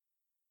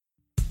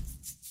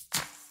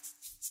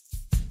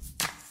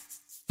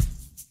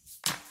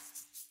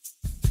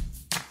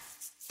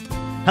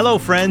Hello,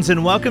 friends,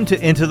 and welcome to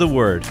Into the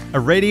Word, a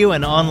radio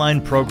and online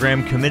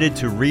program committed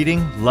to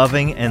reading,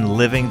 loving, and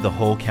living the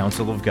whole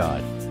counsel of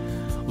God.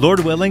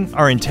 Lord willing,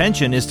 our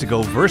intention is to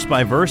go verse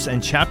by verse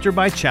and chapter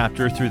by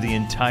chapter through the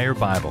entire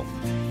Bible.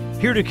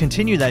 Here to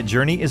continue that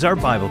journey is our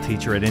Bible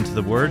teacher at Into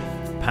the Word,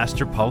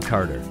 Pastor Paul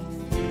Carter.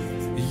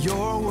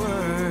 Your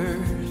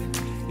word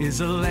is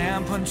a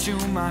lamp unto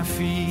my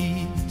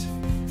feet.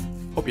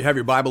 Hope you have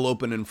your Bible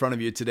open in front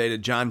of you today to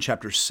John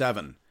chapter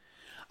 7.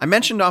 I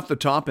mentioned off the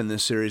top in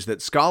this series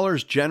that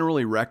scholars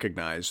generally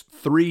recognize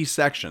three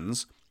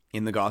sections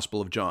in the Gospel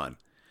of John.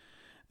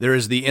 There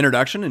is the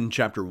introduction in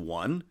chapter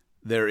 1,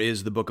 there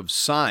is the book of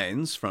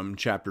signs from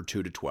chapter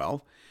 2 to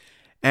 12,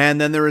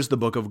 and then there is the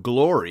book of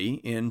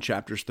glory in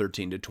chapters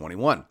 13 to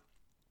 21.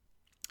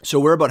 So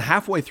we're about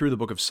halfway through the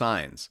book of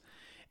signs,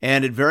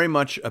 and it very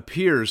much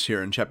appears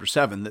here in chapter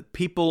 7 that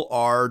people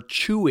are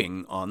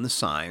chewing on the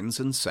signs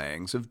and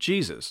sayings of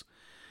Jesus.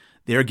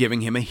 They are giving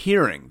him a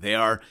hearing. They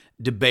are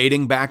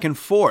debating back and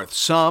forth.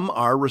 Some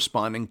are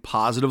responding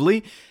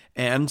positively,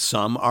 and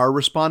some are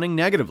responding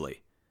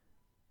negatively.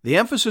 The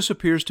emphasis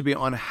appears to be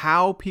on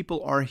how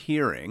people are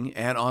hearing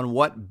and on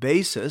what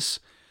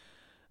basis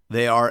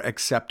they are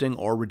accepting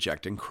or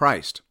rejecting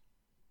Christ.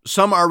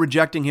 Some are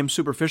rejecting him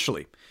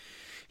superficially.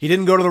 He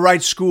didn't go to the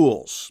right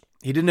schools.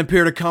 He didn't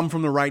appear to come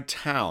from the right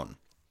town.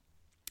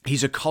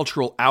 He's a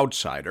cultural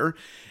outsider,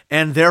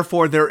 and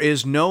therefore there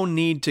is no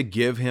need to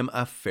give him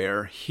a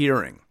fair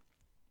hearing.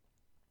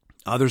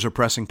 Others are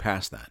pressing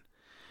past that.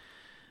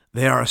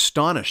 They are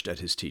astonished at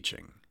his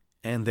teaching,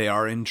 and they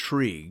are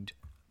intrigued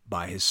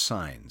by his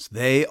signs.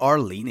 They are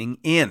leaning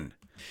in.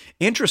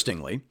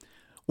 Interestingly,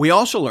 we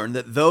also learn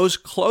that those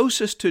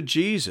closest to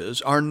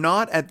Jesus are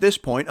not at this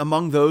point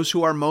among those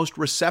who are most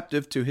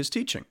receptive to his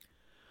teaching.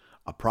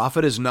 A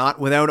prophet is not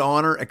without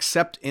honor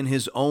except in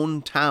his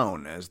own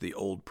town, as the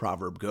old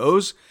proverb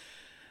goes.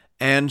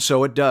 And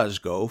so it does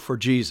go for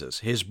Jesus.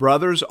 His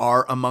brothers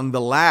are among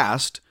the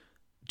last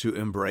to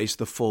embrace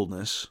the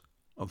fullness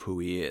of who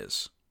he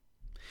is.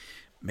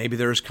 Maybe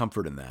there is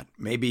comfort in that.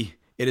 Maybe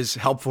it is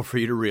helpful for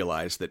you to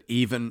realize that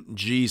even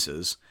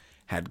Jesus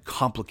had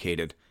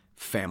complicated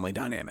family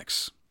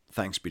dynamics.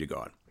 Thanks be to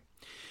God.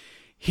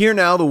 Hear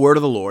now the word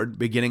of the Lord,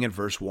 beginning at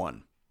verse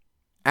 1.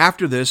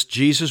 After this,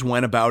 Jesus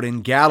went about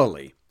in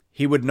Galilee.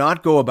 He would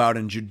not go about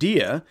in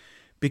Judea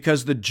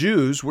because the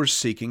Jews were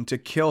seeking to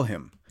kill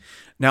him.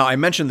 Now, I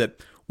mentioned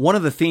that one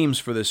of the themes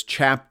for this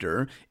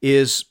chapter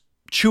is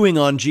chewing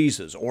on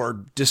Jesus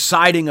or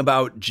deciding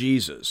about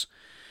Jesus.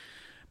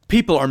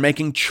 People are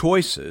making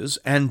choices,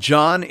 and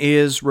John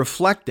is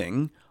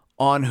reflecting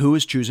on who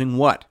is choosing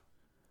what.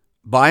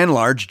 By and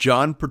large,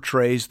 John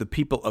portrays the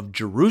people of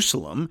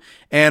Jerusalem,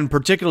 and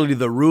particularly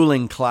the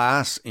ruling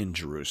class in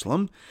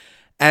Jerusalem,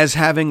 as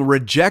having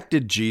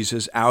rejected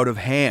Jesus out of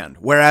hand,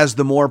 whereas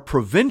the more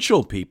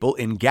provincial people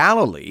in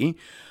Galilee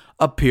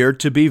appeared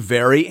to be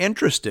very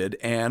interested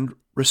and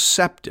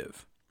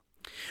receptive.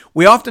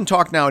 We often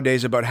talk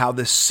nowadays about how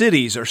the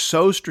cities are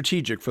so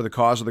strategic for the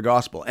cause of the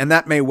gospel, and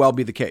that may well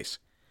be the case.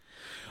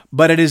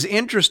 But it is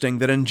interesting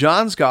that in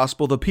John's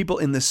gospel, the people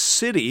in the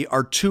city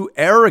are too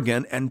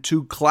arrogant and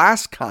too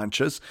class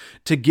conscious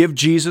to give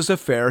Jesus a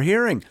fair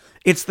hearing.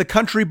 It's the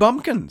country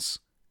bumpkins.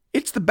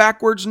 It's the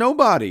backwards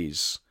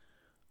nobodies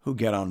who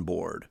get on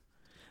board.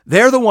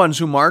 They're the ones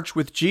who march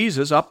with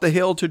Jesus up the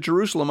hill to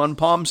Jerusalem on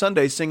Palm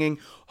Sunday singing,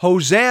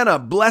 "Hosanna,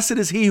 blessed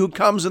is he who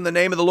comes in the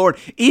name of the Lord,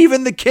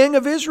 even the King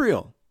of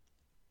Israel."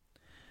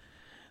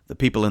 The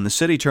people in the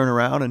city turn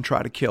around and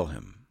try to kill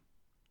him.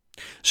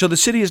 So the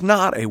city is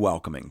not a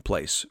welcoming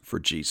place for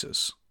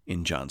Jesus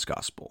in John's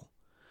gospel.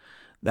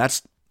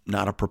 That's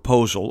not a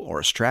proposal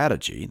or a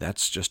strategy.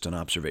 That's just an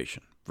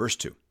observation. Verse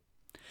 2.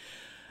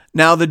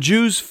 Now the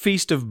Jews'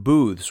 Feast of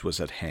Booths was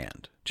at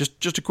hand.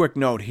 Just a quick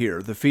note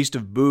here. The Feast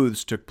of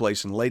Booths took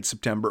place in late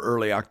September,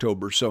 early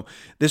October, so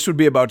this would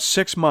be about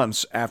 6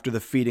 months after the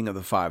feeding of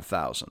the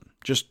 5,000.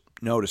 Just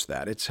notice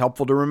that. It's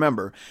helpful to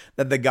remember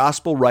that the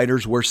gospel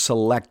writers were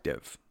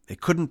selective. They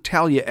couldn't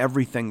tell you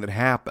everything that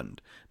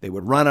happened. They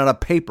would run out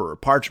of paper or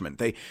parchment.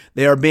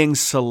 They are being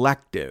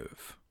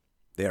selective.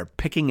 They are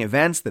picking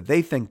events that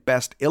they think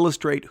best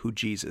illustrate who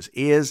Jesus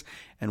is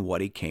and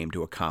what he came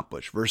to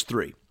accomplish. Verse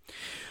 3.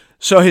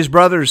 So his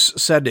brothers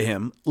said to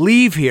him,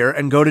 "Leave here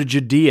and go to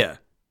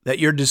Judea, that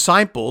your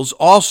disciples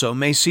also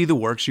may see the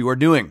works you are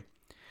doing.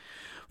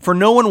 For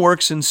no one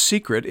works in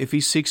secret if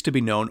he seeks to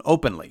be known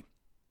openly.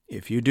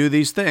 If you do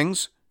these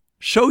things,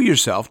 show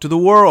yourself to the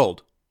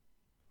world."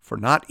 For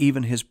not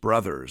even his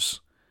brothers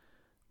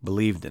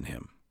believed in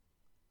him.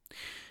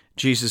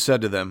 Jesus said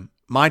to them,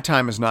 "My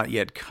time has not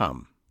yet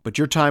come, but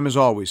your time is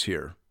always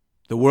here.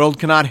 The world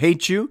cannot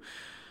hate you,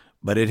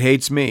 but it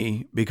hates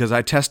me because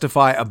I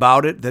testify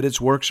about it that its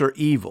works are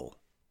evil.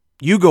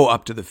 You go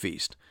up to the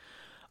feast.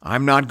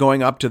 I'm not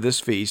going up to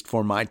this feast,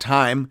 for my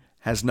time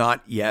has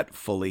not yet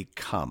fully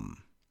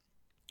come."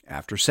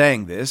 After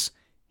saying this,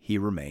 he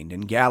remained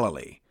in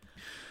Galilee.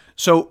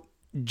 So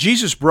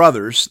Jesus'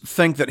 brothers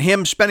think that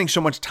him spending so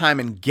much time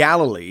in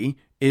Galilee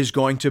is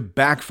going to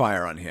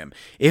backfire on him.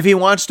 If he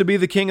wants to be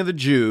the king of the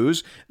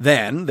Jews,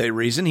 then, they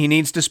reason, he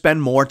needs to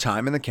spend more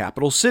time in the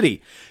capital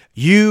city.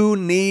 You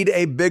need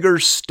a bigger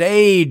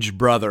stage,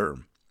 brother,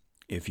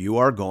 if you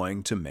are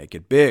going to make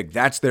it big.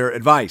 That's their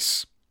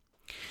advice.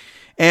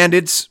 And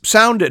it's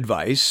sound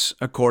advice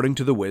according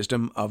to the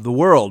wisdom of the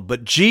world.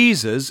 But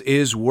Jesus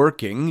is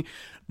working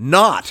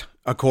not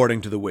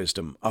according to the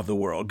wisdom of the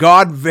world.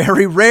 God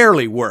very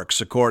rarely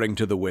works according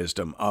to the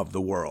wisdom of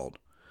the world.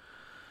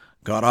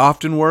 God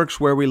often works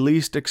where we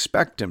least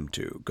expect him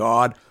to.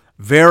 God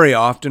very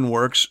often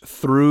works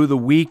through the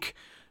weak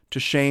to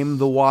shame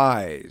the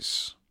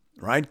wise.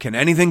 Right? Can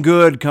anything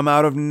good come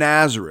out of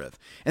Nazareth?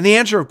 And the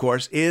answer, of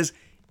course, is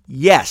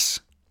yes,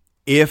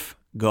 if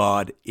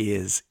God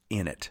is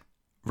in it.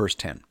 Verse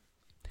 10.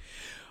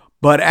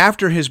 But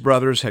after his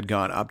brothers had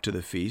gone up to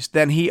the feast,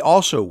 then he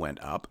also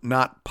went up,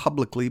 not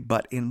publicly,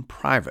 but in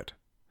private.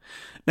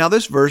 Now,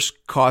 this verse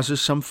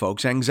causes some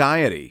folks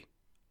anxiety.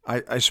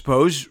 I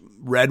suppose,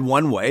 read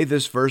one way,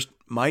 this verse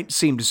might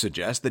seem to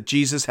suggest that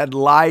Jesus had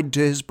lied to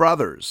his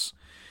brothers.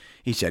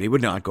 He said he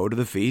would not go to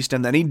the feast,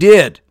 and then he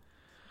did.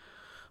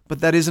 But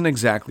that isn't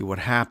exactly what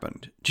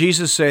happened.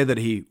 Jesus said that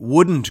he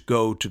wouldn't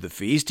go to the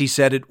feast. He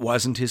said it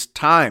wasn't his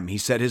time. He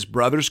said his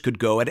brothers could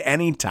go at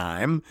any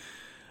time,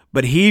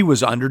 but he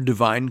was under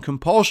divine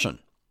compulsion.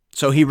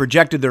 So he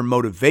rejected their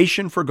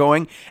motivation for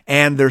going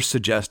and their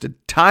suggested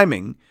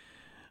timing,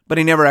 but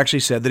he never actually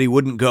said that he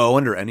wouldn't go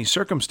under any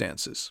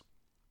circumstances.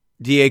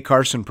 D.A.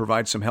 Carson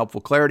provides some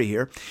helpful clarity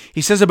here.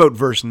 He says about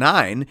verse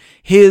 9,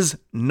 his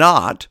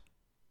not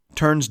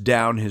turns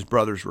down his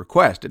brother's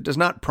request. It does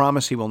not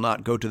promise he will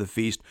not go to the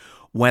feast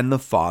when the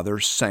Father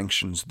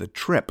sanctions the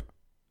trip.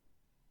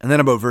 And then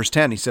about verse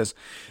 10, he says,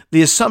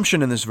 the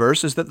assumption in this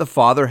verse is that the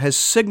Father has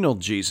signaled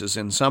Jesus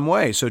in some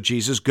way. So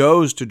Jesus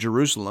goes to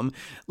Jerusalem,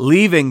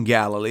 leaving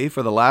Galilee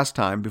for the last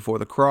time before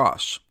the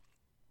cross.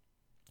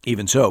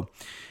 Even so,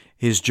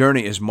 his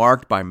journey is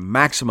marked by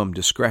maximum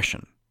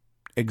discretion,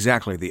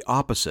 exactly the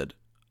opposite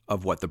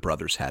of what the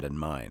brothers had in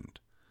mind.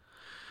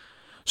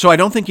 So I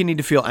don't think you need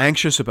to feel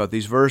anxious about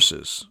these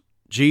verses.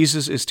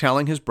 Jesus is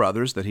telling his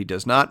brothers that he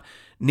does not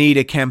need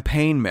a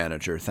campaign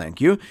manager, thank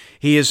you.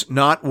 He is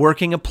not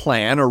working a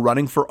plan or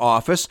running for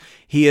office.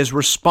 He is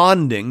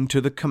responding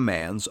to the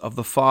commands of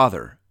the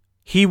Father.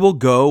 He will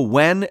go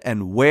when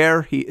and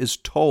where he is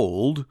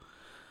told,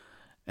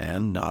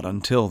 and not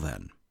until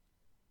then.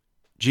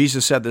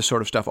 Jesus said this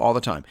sort of stuff all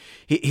the time.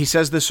 He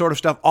says this sort of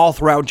stuff all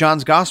throughout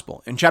John's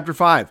Gospel. In chapter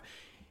 5,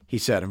 he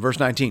said in verse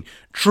 19,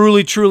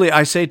 truly, truly,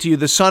 I say to you,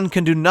 the Son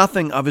can do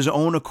nothing of his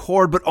own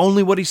accord, but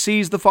only what he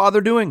sees the Father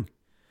doing.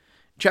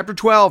 Chapter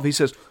 12, he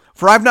says,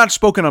 for I've not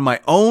spoken on my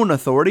own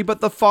authority, but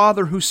the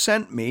Father who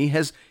sent me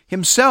has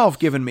himself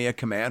given me a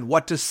command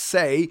what to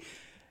say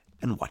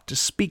and what to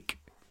speak.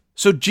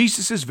 So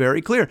Jesus is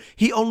very clear.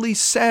 He only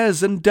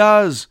says and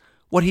does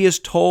what he is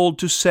told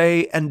to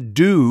say and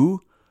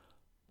do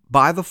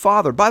by the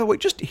Father. By the way,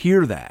 just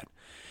hear that.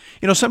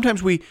 You know,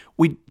 sometimes we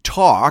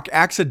talk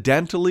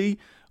accidentally,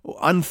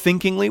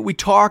 unthinkingly. We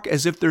talk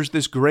as if there's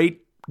this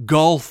great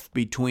gulf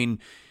between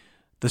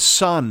the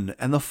Son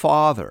and the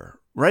Father,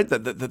 right?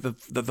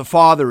 The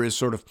Father is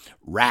sort of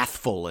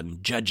wrathful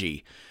and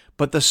judgy,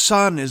 but the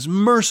Son is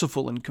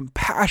merciful and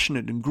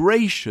compassionate and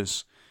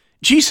gracious.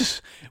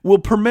 Jesus will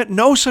permit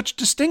no such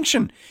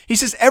distinction. He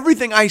says,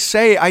 everything I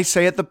say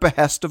at the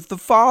behest of the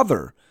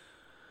Father.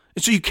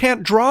 And so you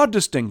can't draw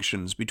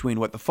distinctions between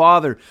what the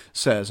Father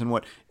says and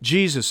what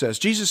Jesus says.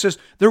 Jesus says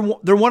they're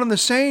one and the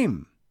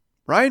same,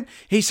 right?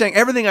 He's saying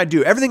everything I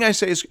do, everything I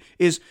say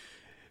is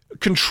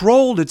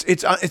controlled.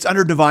 It's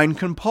under divine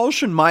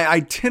compulsion. My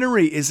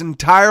itinerary is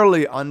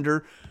entirely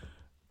under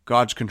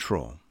God's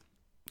control.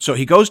 So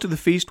he goes to the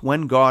feast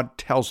when God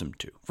tells him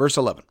to. Verse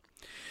 11.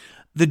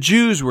 The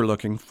Jews were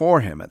looking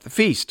for him at the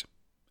feast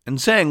and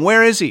saying,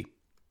 where is he?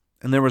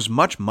 And there was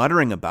much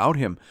muttering about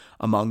him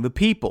among the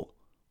people.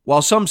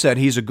 While some said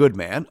he's a good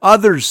man,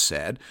 others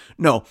said,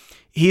 no,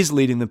 he's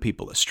leading the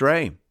people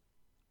astray.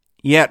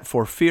 Yet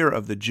for fear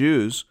of the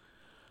Jews,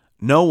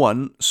 no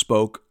one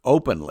spoke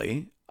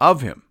openly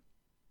of him.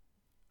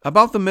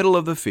 About the middle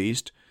of the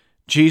feast,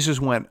 Jesus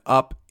went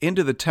up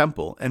into the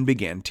temple and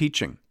began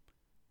teaching.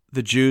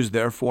 The Jews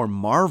therefore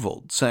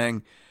marveled,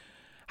 saying,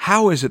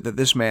 how is it that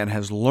this man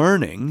has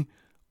learning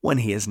when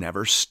he has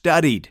never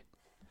studied?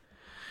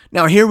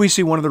 Now, here we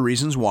see one of the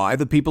reasons why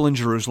the people in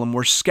Jerusalem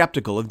were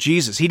skeptical of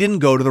Jesus. He didn't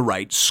go to the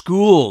right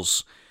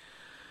schools.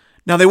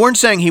 Now, they weren't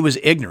saying he was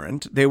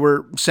ignorant. They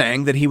were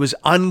saying that he was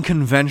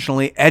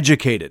unconventionally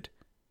educated.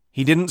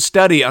 He didn't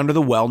study under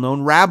the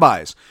well-known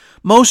rabbis.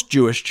 Most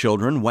Jewish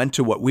children went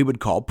to what we would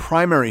call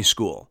primary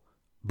school.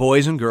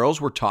 Boys and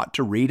girls were taught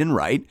to read and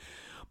write,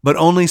 but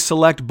only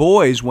select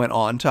boys went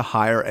on to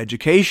higher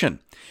education.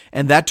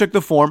 And that took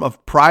the form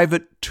of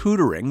private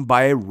tutoring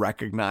by a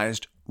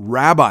recognized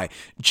rabbi.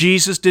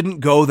 Jesus didn't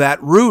go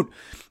that route,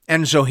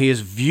 and so he is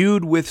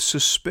viewed with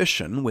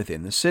suspicion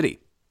within the city.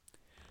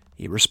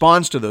 He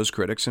responds to those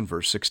critics in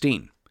verse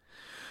 16.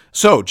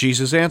 So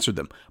Jesus answered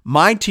them,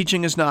 my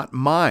teaching is not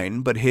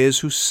mine, but his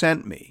who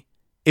sent me.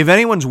 If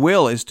anyone's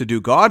will is to do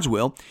God's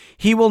will,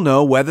 he will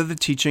know whether the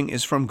teaching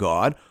is from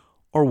God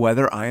or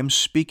whether I am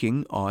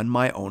speaking on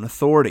my own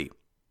authority.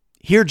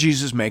 Here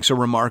Jesus makes a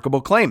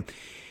remarkable claim.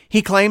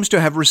 He claims to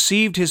have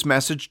received his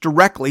message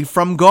directly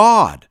from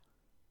God.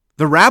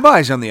 The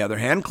rabbis, on the other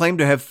hand, claim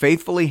to have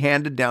faithfully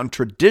handed down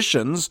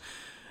traditions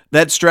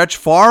that stretch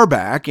far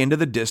back into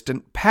the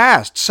distant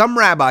past. Some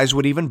rabbis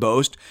would even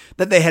boast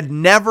that they had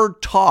never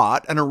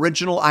taught an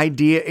original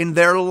idea in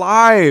their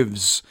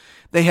lives.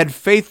 They had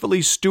faithfully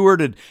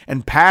stewarded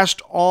and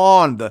passed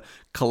on the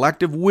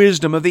collective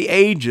wisdom of the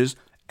ages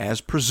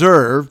as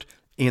preserved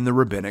in the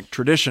rabbinic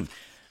tradition.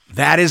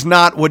 That is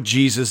not what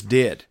Jesus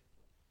did.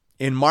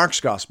 In Mark's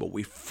gospel,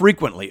 we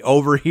frequently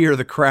overhear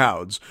the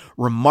crowds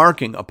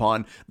remarking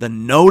upon the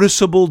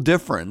noticeable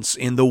difference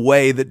in the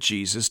way that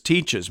Jesus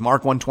teaches.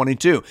 Mark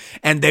 1:22,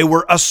 and they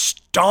were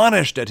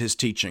astonished at his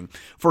teaching,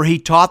 for he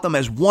taught them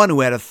as one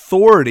who had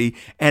authority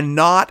and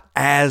not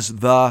as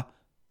the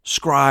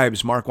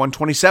scribes. Mark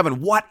 1:27,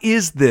 what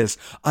is this?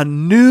 A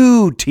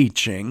new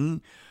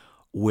teaching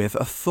with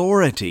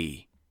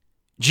authority.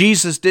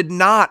 Jesus did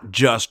not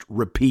just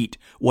repeat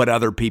what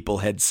other people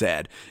had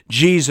said.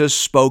 Jesus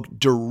spoke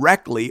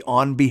directly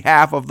on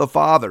behalf of the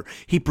Father.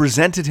 He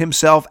presented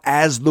himself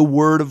as the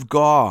Word of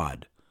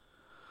God,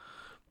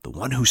 the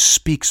one who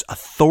speaks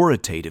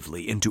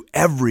authoritatively into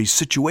every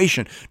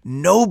situation.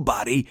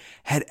 Nobody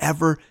had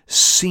ever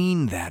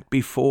seen that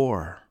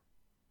before.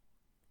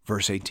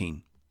 Verse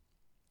 18.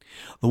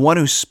 The one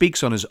who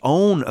speaks on his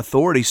own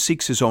authority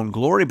seeks his own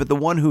glory, but the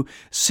one who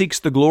seeks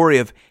the glory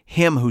of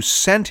him who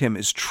sent him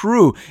is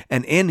true,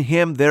 and in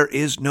him there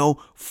is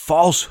no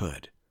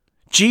falsehood.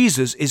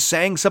 Jesus is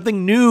saying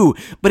something new,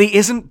 but he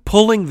isn't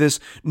pulling this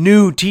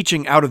new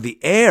teaching out of the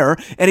air,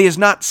 and he is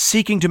not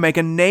seeking to make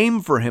a name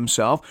for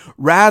himself.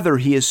 Rather,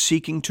 he is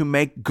seeking to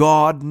make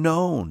God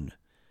known.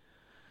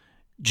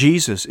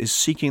 Jesus is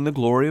seeking the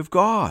glory of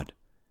God.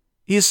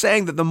 He is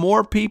saying that the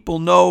more people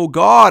know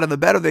God and the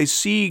better they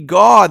see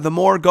God, the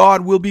more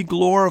God will be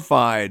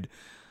glorified.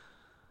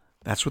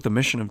 That's what the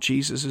mission of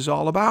Jesus is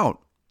all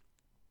about.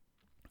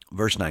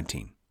 Verse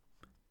 19.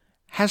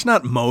 Has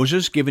not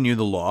Moses given you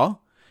the law?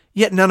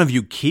 Yet none of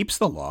you keeps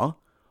the law.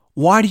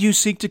 Why do you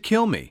seek to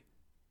kill me?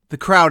 The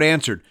crowd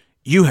answered,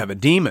 You have a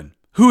demon.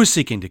 Who is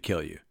seeking to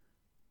kill you?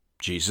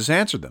 Jesus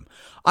answered them,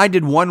 I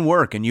did one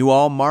work, and you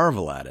all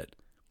marvel at it.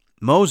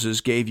 Moses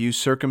gave you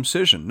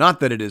circumcision, not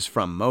that it is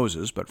from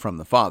Moses, but from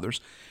the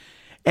fathers,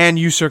 and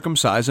you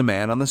circumcise a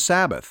man on the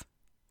Sabbath.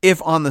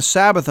 If on the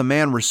Sabbath a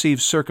man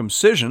receives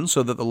circumcision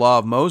so that the law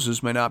of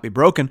Moses may not be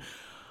broken,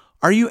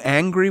 are you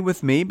angry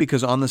with me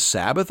because on the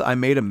Sabbath I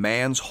made a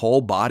man's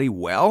whole body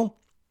well?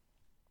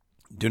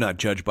 Do not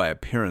judge by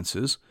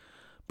appearances,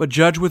 but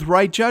judge with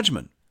right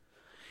judgment.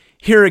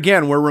 Here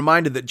again, we're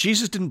reminded that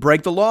Jesus didn't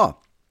break the law.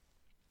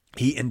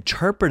 He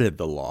interpreted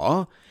the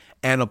law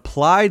and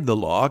applied the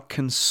law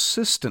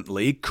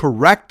consistently,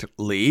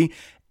 correctly,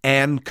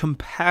 and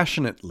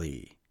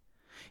compassionately.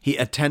 He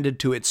attended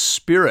to its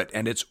spirit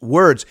and its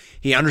words.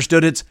 He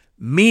understood its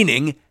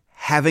meaning,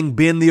 having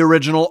been the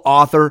original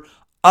author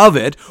of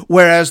it,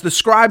 whereas the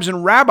scribes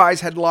and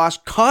rabbis had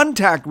lost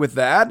contact with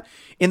that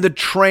in the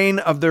train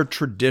of their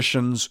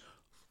traditions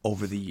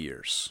over the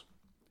years.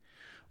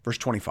 Verse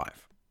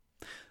 25.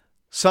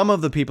 Some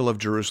of the people of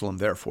Jerusalem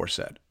therefore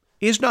said,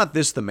 Is not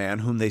this the man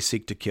whom they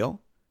seek to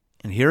kill?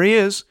 And here he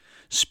is,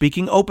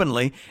 speaking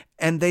openly,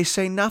 and they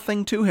say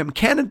nothing to him.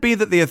 Can it be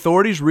that the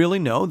authorities really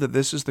know that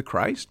this is the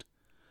Christ?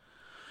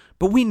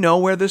 But we know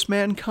where this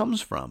man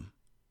comes from.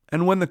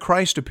 And when the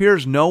Christ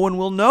appears, no one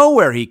will know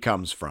where he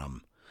comes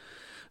from.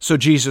 So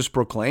Jesus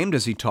proclaimed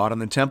as he taught in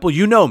the temple,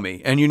 You know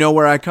me, and you know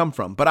where I come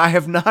from. But I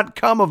have not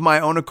come of my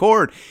own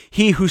accord.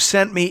 He who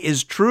sent me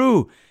is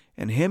true,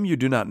 and him you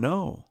do not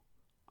know.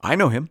 I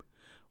know him,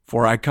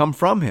 for I come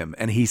from him,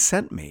 and he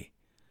sent me.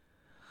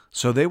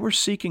 So they were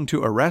seeking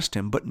to arrest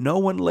him, but no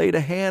one laid a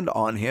hand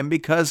on him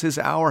because his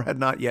hour had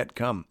not yet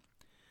come.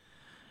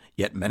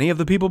 Yet many of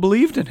the people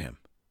believed in him.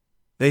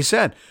 They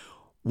said,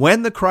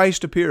 When the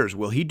Christ appears,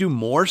 will he do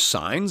more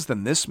signs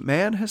than this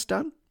man has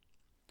done?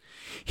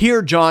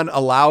 Here, John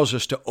allows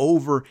us to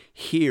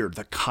overhear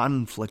the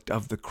conflict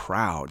of the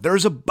crowd.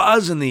 There's a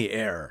buzz in the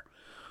air.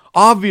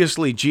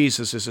 Obviously,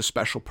 Jesus is a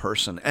special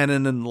person and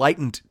an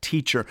enlightened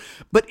teacher,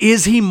 but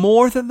is he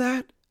more than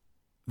that?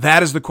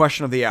 That is the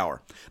question of the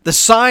hour. The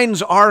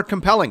signs are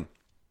compelling,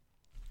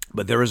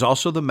 but there is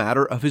also the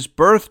matter of his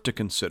birth to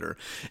consider.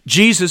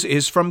 Jesus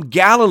is from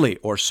Galilee,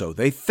 or so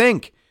they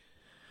think.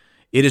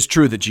 It is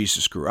true that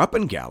Jesus grew up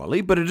in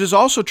Galilee, but it is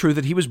also true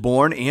that he was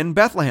born in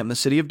Bethlehem, the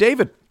city of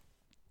David.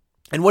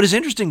 And what is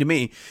interesting to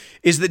me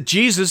is that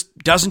Jesus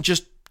doesn't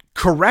just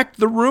correct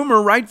the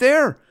rumor right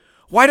there.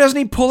 Why doesn't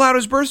he pull out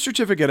his birth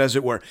certificate, as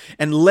it were,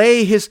 and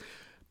lay his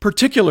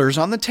particulars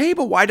on the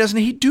table? Why doesn't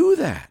he do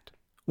that?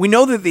 We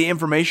know that the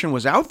information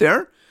was out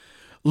there.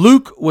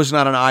 Luke was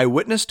not an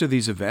eyewitness to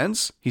these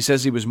events. He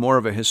says he was more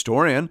of a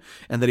historian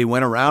and that he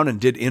went around and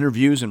did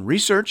interviews and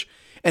research,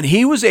 and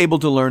he was able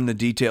to learn the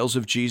details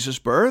of Jesus'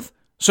 birth.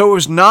 So it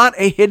was not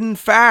a hidden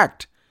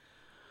fact.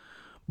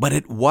 But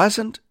it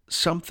wasn't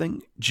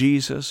something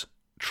Jesus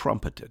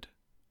trumpeted.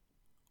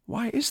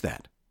 Why is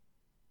that?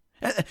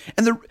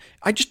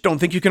 I just don't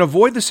think you can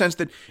avoid the sense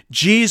that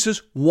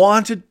Jesus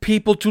wanted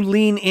people to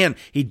lean in.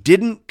 He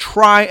didn't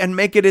try and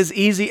make it as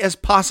easy as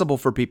possible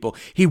for people.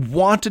 He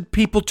wanted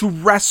people to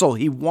wrestle.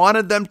 He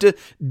wanted them to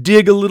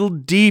dig a little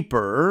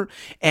deeper,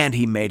 and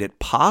he made it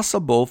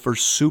possible for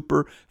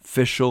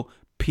superficial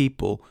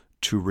people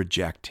to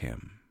reject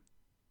him.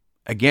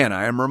 Again,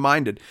 I am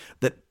reminded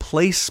that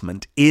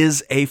placement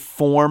is a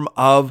form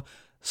of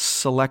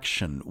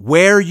selection.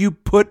 Where you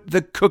put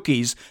the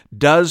cookies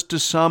does to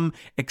some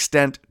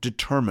extent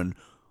determine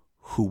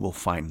who will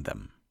find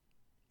them.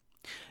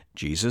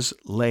 Jesus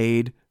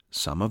laid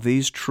some of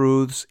these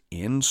truths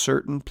in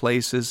certain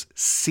places,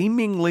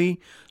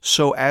 seemingly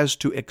so as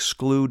to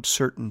exclude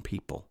certain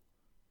people,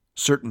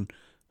 certain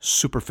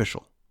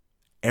superficial,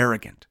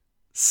 arrogant,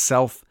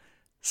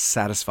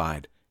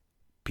 self-satisfied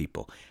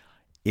people.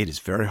 It is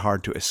very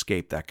hard to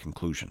escape that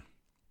conclusion.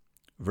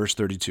 Verse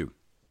 32.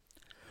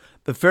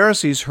 The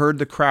Pharisees heard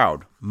the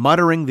crowd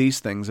muttering these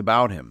things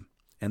about him,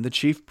 and the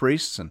chief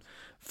priests and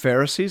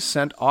Pharisees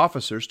sent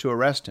officers to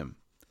arrest him.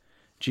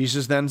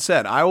 Jesus then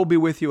said, I will be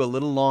with you a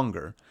little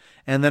longer,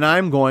 and then I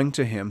am going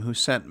to him who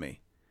sent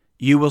me.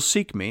 You will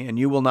seek me, and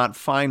you will not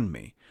find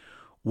me.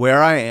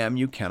 Where I am,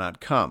 you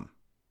cannot come.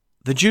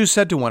 The Jews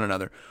said to one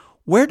another,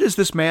 Where does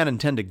this man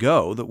intend to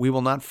go that we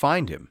will not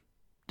find him?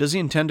 Does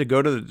he intend to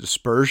go to the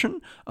dispersion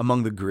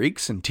among the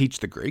Greeks and teach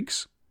the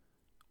Greeks?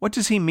 What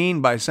does he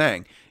mean by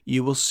saying,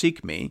 You will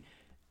seek me,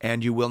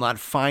 and you will not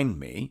find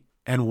me,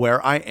 and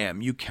where I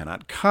am you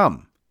cannot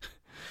come?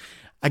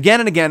 Again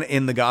and again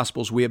in the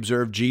Gospels we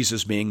observe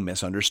Jesus being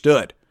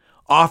misunderstood.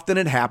 Often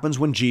it happens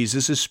when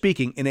Jesus is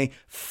speaking in a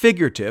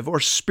figurative or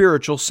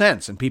spiritual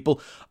sense, and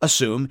people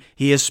assume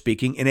he is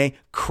speaking in a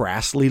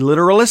crassly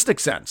literalistic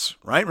sense,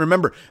 right?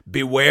 Remember,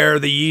 beware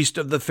the yeast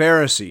of the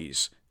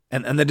Pharisees.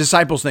 And the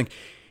disciples think,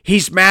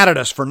 he's mad at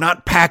us for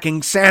not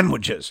packing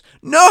sandwiches.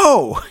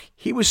 No,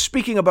 he was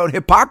speaking about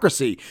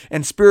hypocrisy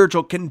and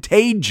spiritual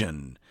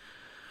contagion.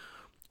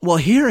 Well,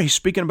 here he's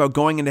speaking about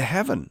going into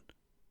heaven.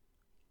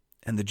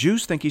 And the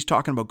Jews think he's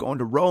talking about going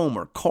to Rome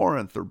or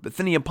Corinth or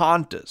Bithynia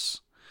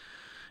Pontus.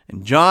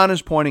 And John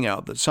is pointing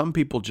out that some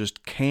people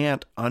just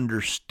can't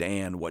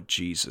understand what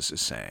Jesus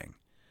is saying.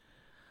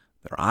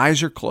 Their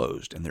eyes are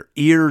closed and their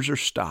ears are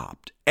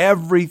stopped.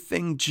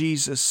 Everything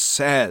Jesus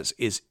says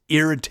is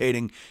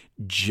irritating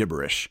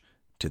gibberish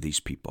to these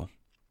people.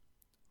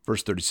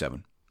 Verse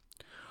 37.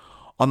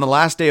 On the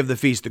last day of the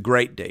feast, the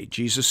great day,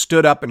 Jesus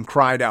stood up and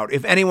cried out,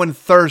 If anyone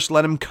thirsts,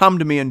 let him come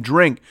to me and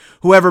drink.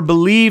 Whoever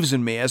believes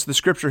in me, as the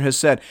scripture has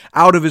said,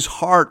 out of his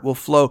heart will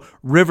flow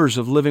rivers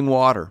of living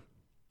water.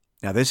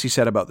 Now this he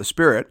said about the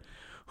Spirit,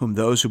 whom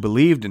those who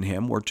believed in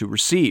him were to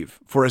receive.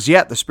 For as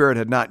yet the Spirit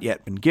had not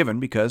yet been given,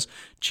 because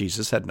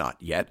Jesus had not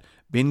yet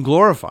been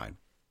glorified.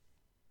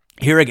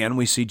 Here again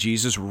we see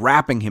Jesus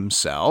wrapping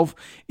himself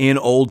in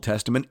Old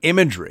Testament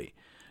imagery.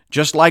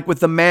 Just like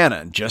with the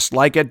manna, just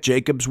like at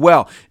Jacob's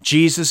well,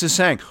 Jesus is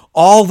saying,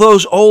 all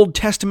those Old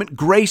Testament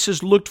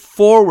graces looked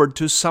forward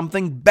to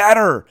something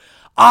better.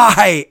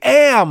 I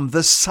am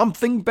the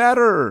something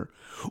better.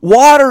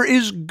 Water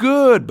is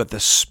good, but the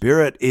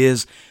Spirit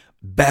is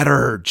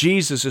better.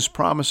 Jesus is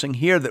promising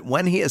here that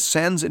when he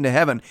ascends into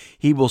heaven,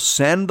 he will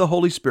send the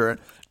Holy Spirit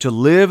to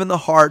live in the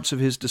hearts of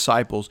his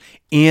disciples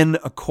in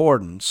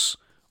accordance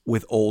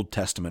with Old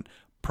Testament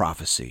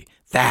prophecy.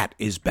 That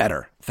is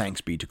better.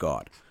 Thanks be to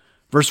God.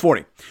 Verse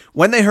 40.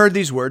 When they heard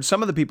these words,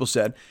 some of the people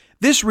said,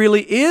 This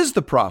really is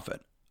the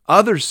prophet.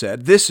 Others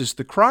said, This is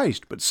the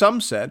Christ. But some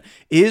said,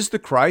 Is the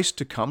Christ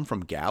to come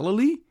from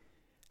Galilee?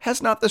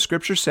 Has not the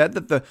scripture said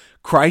that the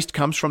Christ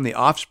comes from the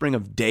offspring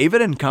of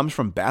David and comes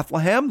from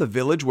Bethlehem, the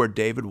village where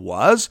David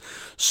was?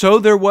 So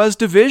there was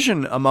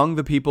division among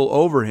the people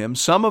over him.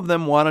 Some of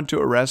them wanted to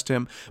arrest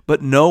him,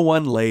 but no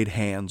one laid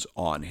hands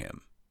on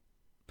him.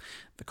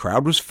 The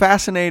crowd was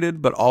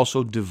fascinated, but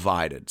also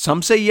divided.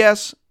 Some say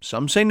yes,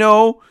 some say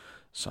no,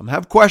 some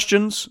have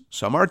questions,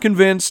 some are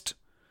convinced,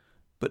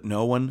 but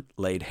no one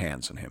laid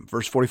hands on him.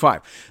 Verse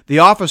 45, the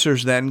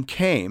officers then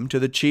came to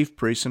the chief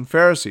priests and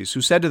Pharisees,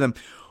 who said to them,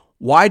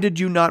 Why did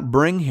you not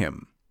bring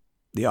him?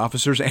 The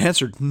officers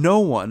answered, No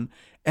one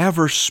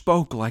ever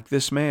spoke like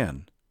this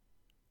man.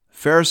 The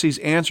Pharisees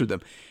answered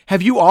them,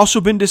 Have you also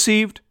been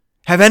deceived?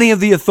 Have any of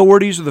the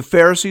authorities of the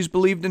Pharisees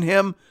believed in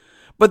him?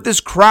 But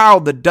this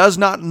crowd that does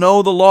not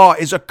know the law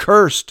is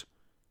accursed.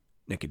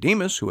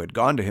 Nicodemus, who had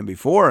gone to him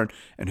before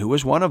and who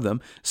was one of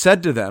them,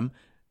 said to them,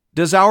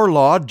 Does our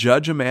law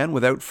judge a man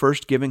without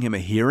first giving him a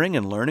hearing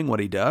and learning what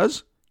he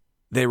does?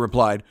 They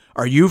replied,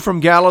 Are you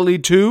from Galilee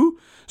too?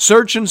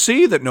 Search and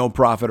see that no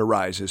prophet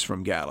arises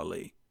from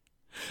Galilee.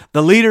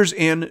 The leaders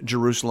in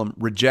Jerusalem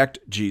reject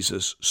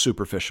Jesus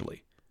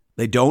superficially.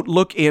 They don't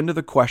look into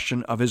the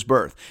question of his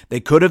birth. They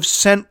could have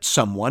sent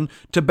someone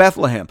to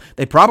Bethlehem.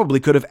 They probably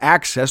could have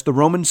accessed the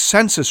Roman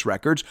census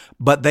records,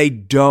 but they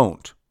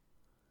don't.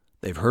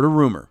 They've heard a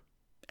rumor,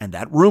 and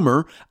that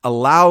rumor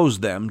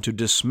allows them to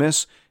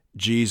dismiss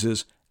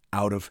Jesus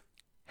out of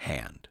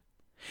hand.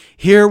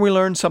 Here we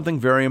learn something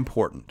very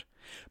important.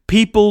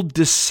 People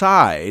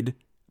decide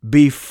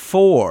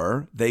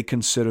before they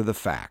consider the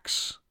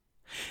facts.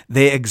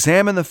 They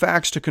examine the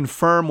facts to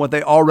confirm what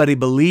they already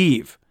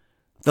believe.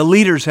 The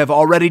leaders have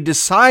already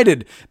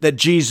decided that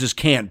Jesus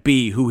can't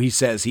be who he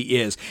says he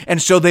is,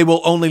 and so they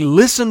will only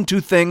listen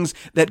to things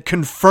that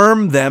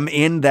confirm them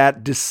in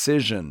that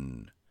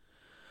decision.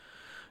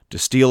 To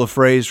steal a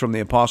phrase from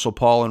the Apostle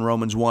Paul in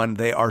Romans 1,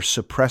 they are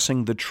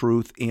suppressing the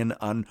truth in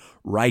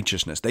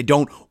unrighteousness. They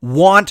don't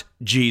want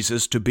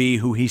Jesus to be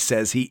who he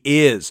says he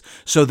is,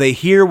 so they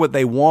hear what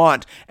they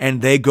want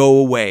and they go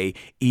away,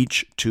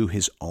 each to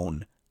his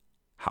own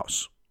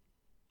house.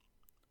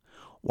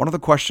 One of the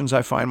questions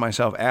I find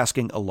myself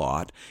asking a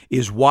lot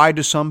is, why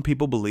do some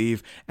people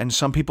believe and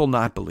some people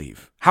not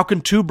believe? How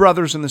can two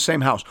brothers in the same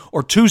house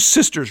or two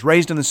sisters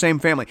raised in the same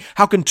family,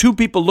 how can two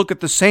people look at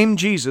the same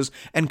Jesus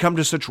and come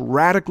to such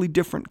radically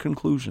different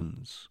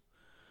conclusions?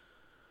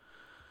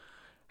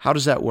 How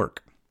does that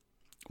work?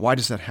 Why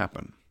does that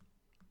happen?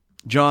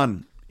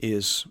 John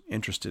is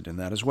interested in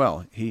that as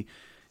well. He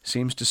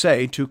seems to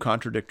say two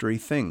contradictory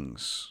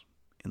things.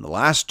 In the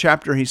last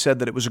chapter, he said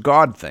that it was a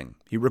God thing.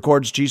 He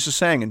records Jesus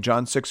saying in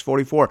John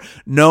 6:44,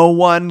 "No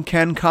one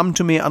can come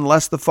to me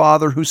unless the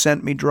Father who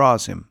sent me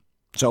draws him."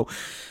 So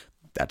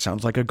that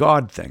sounds like a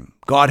God thing.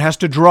 God has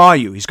to draw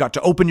you. He's got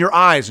to open your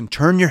eyes and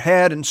turn your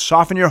head and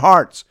soften your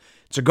hearts.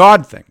 It's a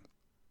God thing.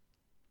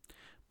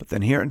 But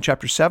then here in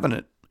chapter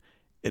 7,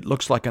 it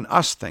looks like an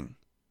us thing.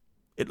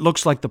 It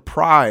looks like the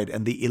pride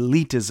and the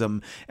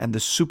elitism and the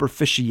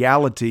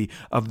superficiality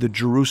of the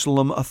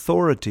Jerusalem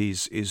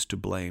authorities is to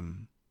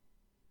blame.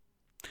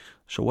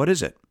 So what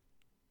is it?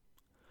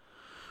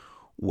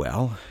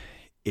 Well,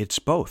 it's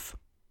both.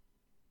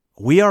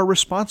 We are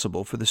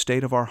responsible for the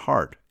state of our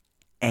heart,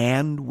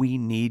 and we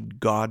need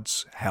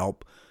God's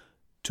help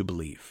to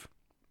believe.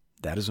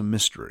 That is a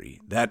mystery.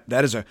 That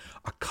is a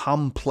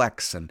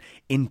complex and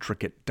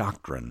intricate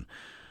doctrine,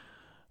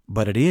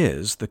 but it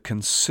is the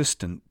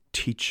consistent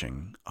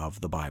teaching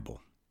of the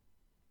Bible.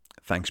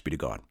 Thanks be to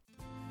God.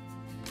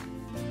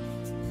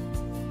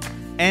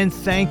 And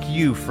thank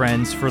you,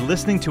 friends, for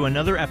listening to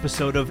another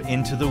episode of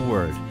Into the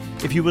Word.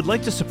 If you would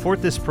like to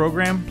support this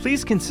program,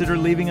 please consider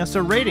leaving us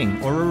a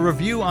rating or a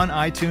review on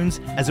iTunes,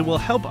 as it will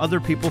help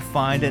other people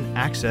find and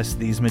access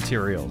these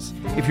materials.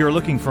 If you're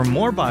looking for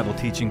more Bible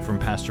teaching from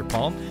Pastor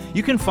Paul,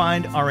 you can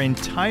find our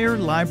entire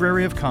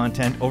library of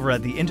content over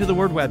at the Into the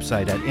Word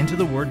website at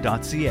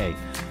intotheword.ca,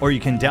 or you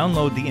can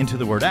download the Into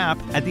the Word app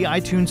at the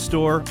iTunes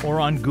Store or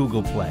on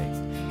Google Play.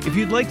 If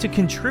you'd like to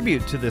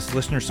contribute to this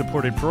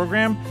listener-supported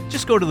program,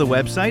 just go to the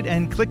website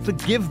and click the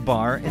Give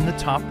bar in the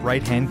top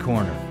right-hand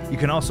corner. You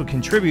can also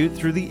contribute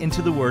through the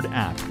Into the Word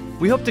app.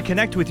 We hope to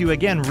connect with you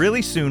again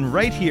really soon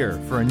right here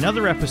for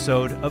another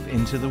episode of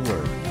Into the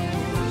Word.